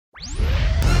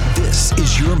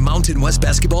Your Mountain West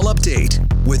basketball update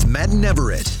with Matt and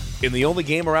Everett. In the only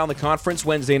game around the conference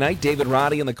Wednesday night, David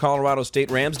Roddy and the Colorado State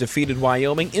Rams defeated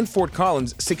Wyoming in Fort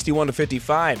Collins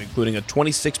 61-55, including a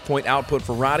 26-point output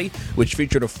for Roddy, which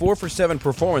featured a 4-for-7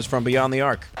 performance from beyond the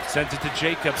arc. Sends it to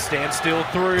Jacobs, standstill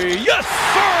three. Yes,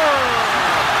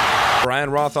 sir!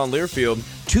 Brian Roth on Learfield.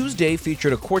 Tuesday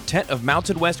featured a quartet of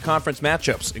Mountain West Conference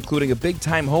matchups, including a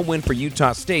big-time home win for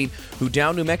Utah State, who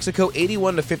downed New Mexico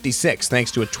 81-56,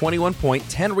 thanks to a 21-point,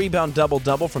 10-rebound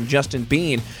double-double from Justin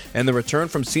Bean, and the return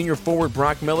from senior forward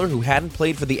Brock Miller, who hadn't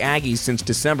played for the Aggies since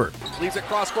December. Leaves it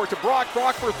cross-court to Brock.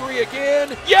 Brock for three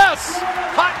again. Yes!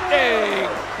 Hot dang!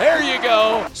 There you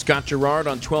go. Scott Gerard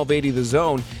on 1280 The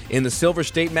Zone. In the Silver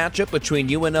State matchup between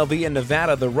UNLV and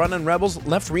Nevada, the Runnin' Rebels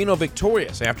left Reno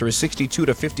victorious after a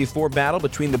 62-54 battle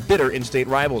between the bitter in-state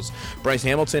rivals. Bryce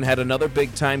Hamilton had another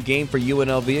big-time game for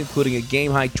UNLV, including a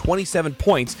game-high 27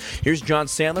 points. Here's John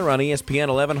Sandler on ESPN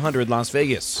 1100 Las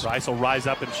Vegas. Bryce will rise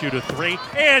up and shoot a three,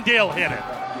 and he'll hit it.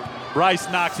 Bryce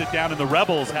knocks it down, and the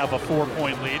Rebels have a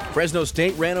 4-point lead. Fresno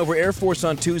State ran over Air Force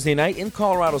on Tuesday night in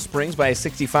Colorado Springs by a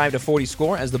 65-40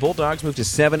 score as the Bulldogs moved to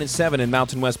 7-7 in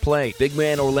Mountain West play. Big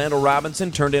man Orlando Robinson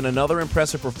turned in another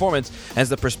impressive performance as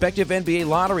the prospective NBA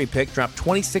lottery pick dropped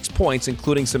 26 points,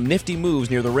 including some nifty moves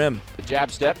near the rim. The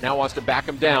jab step, now wants to back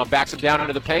him down. Backs him down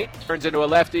into the paint, turns into a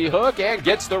lefty hook, and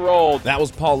gets the roll. That was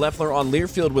Paul Leffler on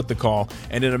Learfield with the call.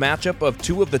 And in a matchup of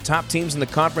two of the top teams in the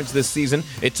conference this season,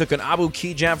 it took an Abu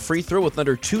Kigab free throw with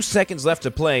under 2 seconds left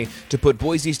to play to put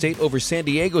Boise State over San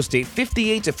Diego State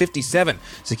 58-57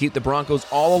 to keep the Broncos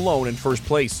all alone in first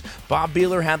place. Bob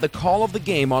Beeler had the call of the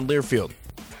game on Learfield.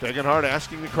 Degenhardt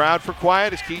asking the crowd for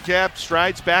quiet as Kigab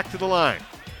strides back to the line.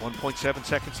 1.7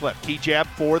 seconds left. Kigab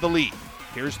for the lead.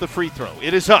 Here's the free throw.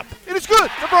 It is up. It is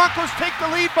good. The Broncos take the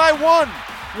lead by 1.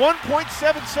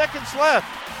 1.7 seconds left.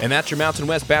 And that's your Mountain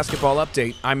West basketball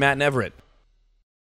update. I'm Matt Everett.